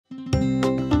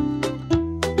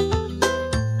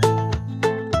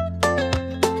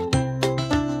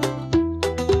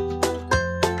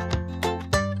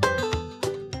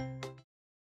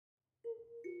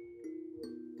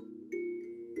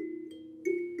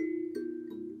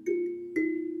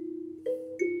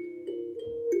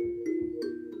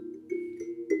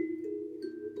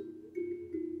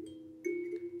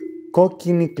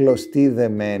Κόκκινη κλωστή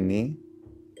δεμένη,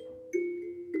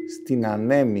 στην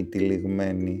ανέμη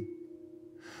τυλιγμένη,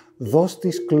 δώσ'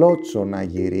 της κλώτσο να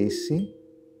γυρίσει,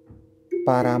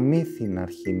 παραμύθι να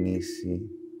αρχινήσει.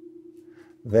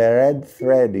 The red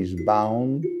thread is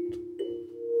bound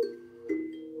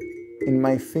in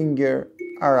my finger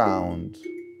around.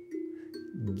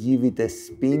 Give it a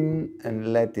spin and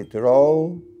let it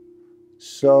roll,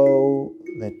 so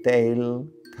the tale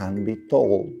can be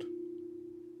told.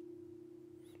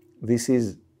 This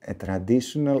is a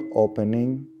traditional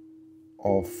opening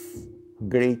of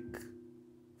Greek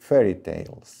fairy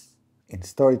tales. In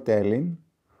storytelling,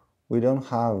 we don't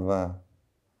have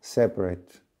separate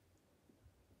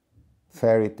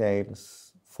fairy tales,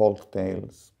 folk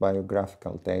tales,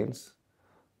 biographical tales,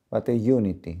 but a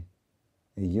unity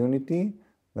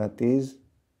that is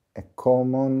a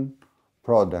common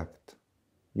product.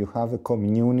 You have a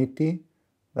community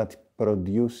that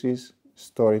produces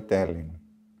storytelling.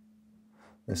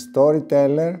 The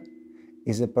storyteller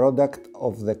is a product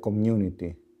of the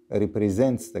community,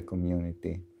 represents the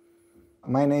community.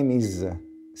 My name is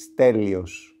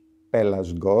Stelios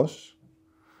Pelasgos,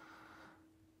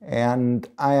 and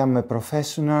I am a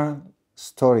professional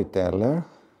storyteller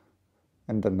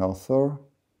and an author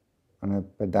and a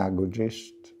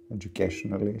pedagogist,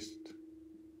 educationalist.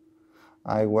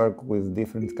 I work with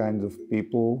different kinds of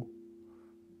people,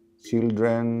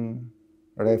 children,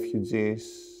 refugees,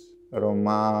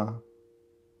 Roma,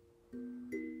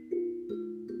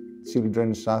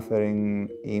 children suffering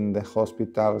in the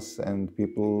hospitals and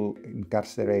people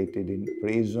incarcerated in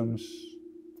prisons.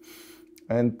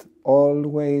 And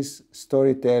always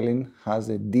storytelling has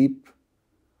a deep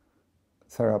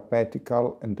therapeutical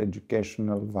and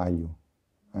educational value.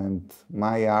 And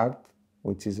my art,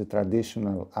 which is a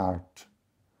traditional art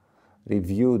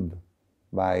reviewed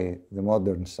by the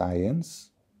modern science,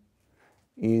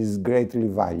 is greatly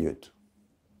valued.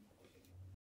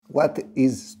 What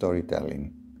is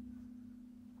storytelling?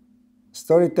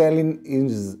 Storytelling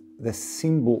is the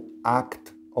simple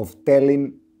act of telling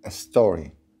a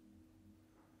story.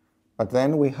 But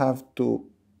then we have to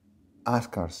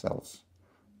ask ourselves,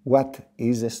 what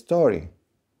is a story?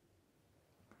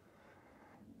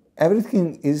 Everything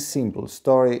is simple.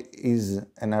 Story is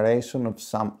a narration of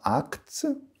some acts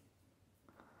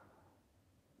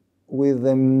with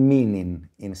a meaning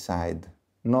inside,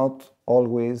 not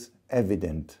always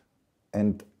evident,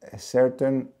 and a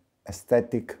certain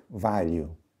aesthetic value.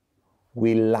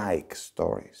 We like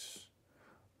stories.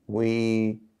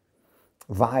 We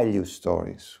value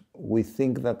stories. We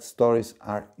think that stories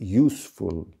are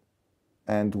useful,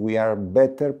 and we are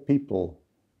better people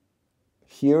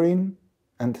hearing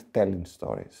and telling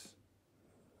stories.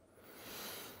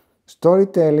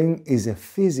 Storytelling is a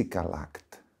physical act.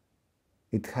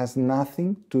 It has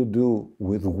nothing to do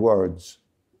with words.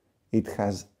 It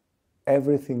has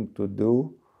everything to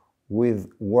do with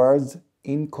words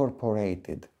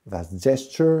incorporated. There's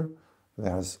gesture,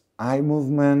 there's eye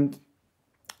movement,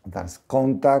 there's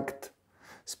contact.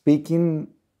 Speaking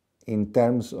in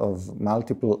terms of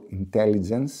multiple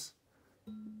intelligence,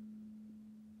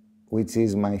 which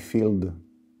is my field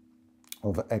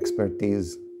of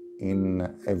expertise in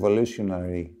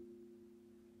evolutionary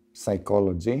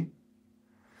psychology,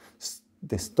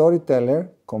 the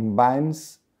storyteller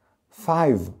combines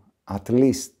 5 at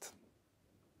least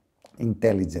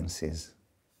intelligences: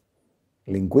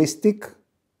 linguistic,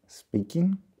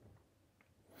 speaking,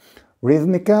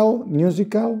 rhythmical,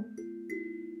 musical.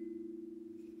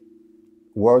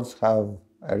 Words have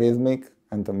a rhythmic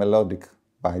and a melodic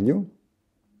value.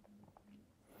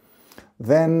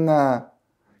 Then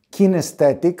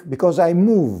kinesthetic, because I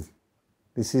move.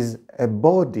 This is a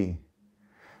body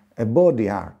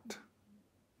art,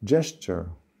 gesture.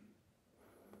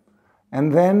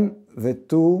 And then the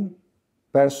 2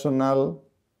 personal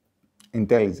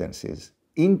intelligences,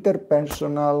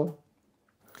 interpersonal,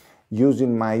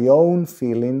 using my own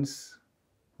feelings,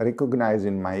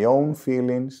 recognizing my own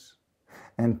feelings,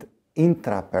 and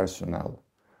intrapersonal,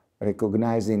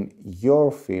 recognizing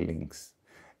your feelings,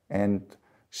 and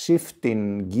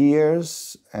shifting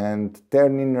gears and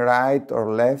turning right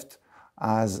or left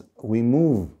as we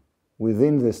move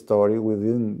within the story,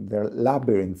 within the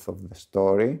labyrinth of the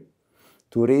story,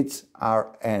 to reach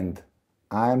our end.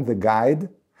 I am the guide,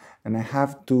 and I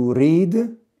have to read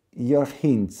your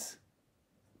hints,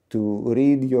 to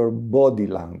read your body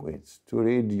language, to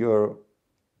read your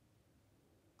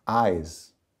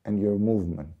eyes and your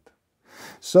movement.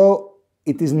 So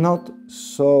it is not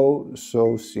so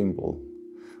simple.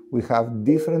 We have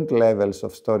different levels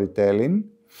of storytelling,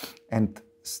 and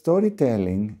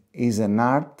storytelling is an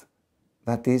art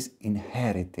that is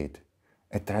inherited.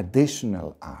 a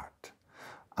traditional art.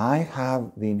 I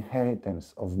have the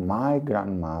inheritance of my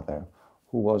grandmother,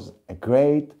 who was a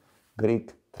great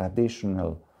Greek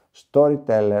traditional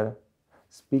storyteller,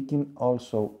 speaking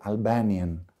also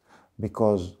Albanian,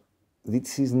 because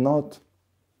this is not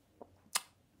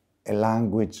a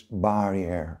language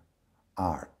barrier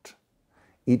art.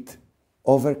 It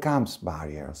overcomes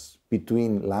barriers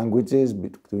between languages,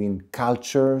 between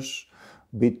cultures,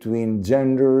 between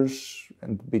genders,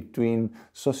 and between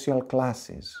social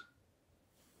classes.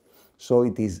 So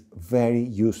it is very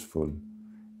useful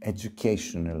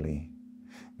educationally,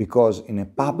 because in a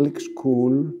public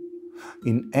school,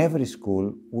 in every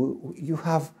school, you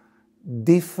have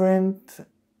different,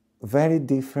 very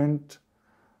different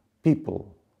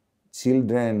people,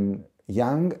 children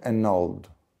young and old,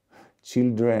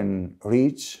 children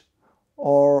rich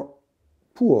or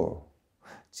poor,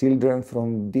 children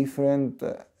from different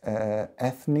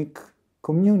ethnic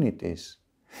communities,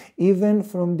 even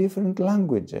from different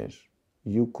languages.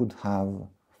 You could have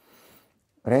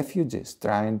refugees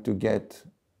trying to get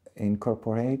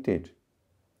incorporated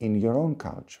in your own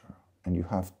culture, and you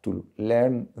have to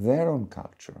learn their own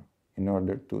culture in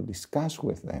order to discuss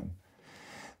with them.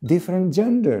 Different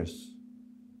genders.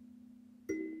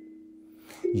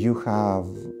 You have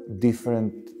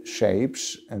different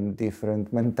shapes and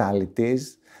different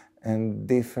mentalities and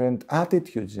different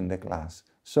attitudes in the class.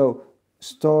 So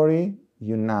story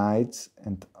unites,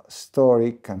 and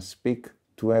story can speak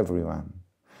to everyone.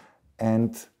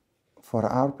 And for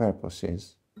our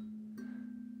purposes,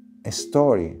 a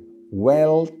story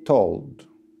well told,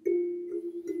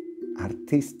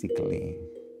 artistically,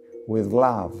 with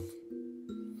love,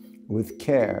 with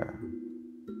care,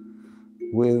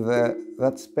 with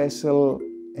that special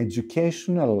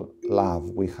educational love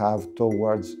we have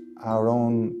towards our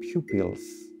own pupils.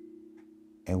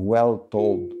 A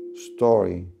well-told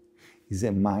story is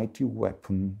a mighty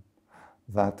weapon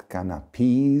that can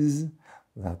appease,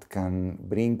 that can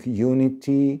bring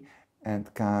unity,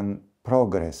 and can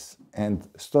progress. And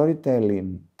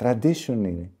storytelling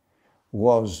traditionally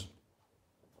was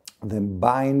the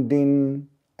binding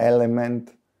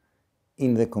element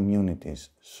in the communities.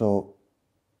 So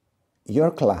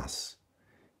your class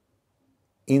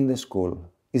in the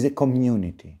school is a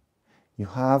community. You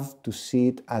have to see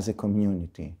it as a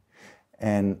community.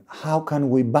 And how can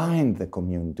we bind the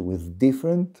community with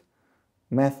different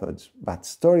methods? But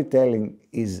storytelling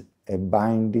is a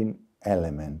binding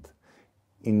element.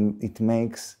 It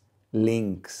makes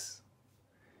links.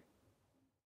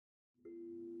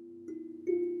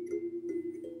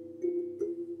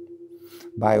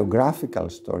 Biographical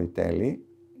storytelling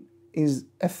is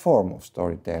a form of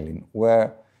storytelling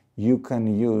where you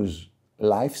can use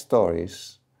life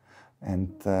stories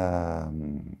and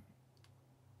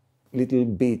little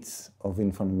bits of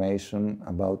information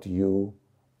about you,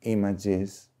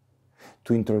 images,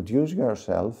 to introduce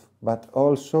yourself, but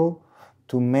also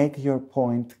to make your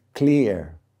point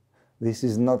clear. This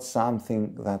is not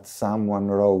something that someone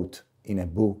wrote in a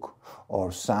book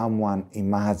or someone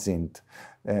imagined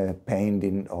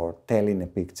painting or telling a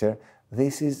picture.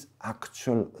 This is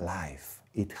actual life.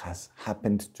 It has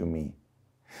happened to me.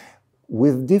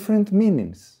 With different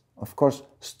meanings. Of course,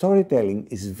 storytelling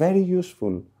is very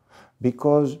useful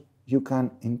because you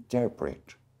can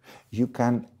interpret. You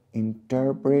can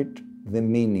interpret the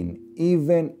meaning,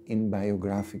 even in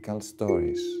biographical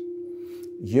stories.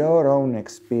 Your own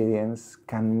experience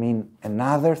can mean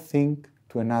another thing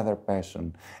to another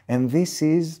person. And this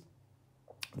is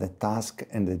the task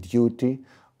and the duty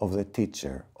of the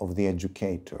teacher, of the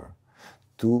educator,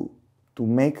 to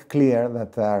make clear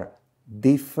that there are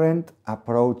different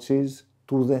approaches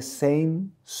to the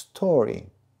same story.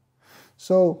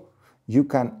 So you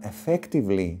can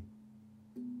effectively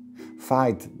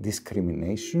fight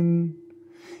discrimination,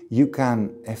 you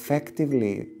can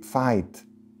effectively fight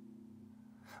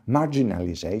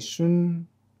marginalization,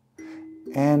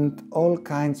 and all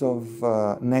kinds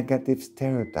of negative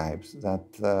stereotypes that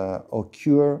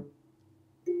occur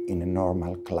in a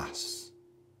normal class,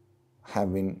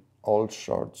 having all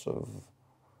sorts of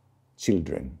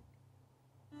children.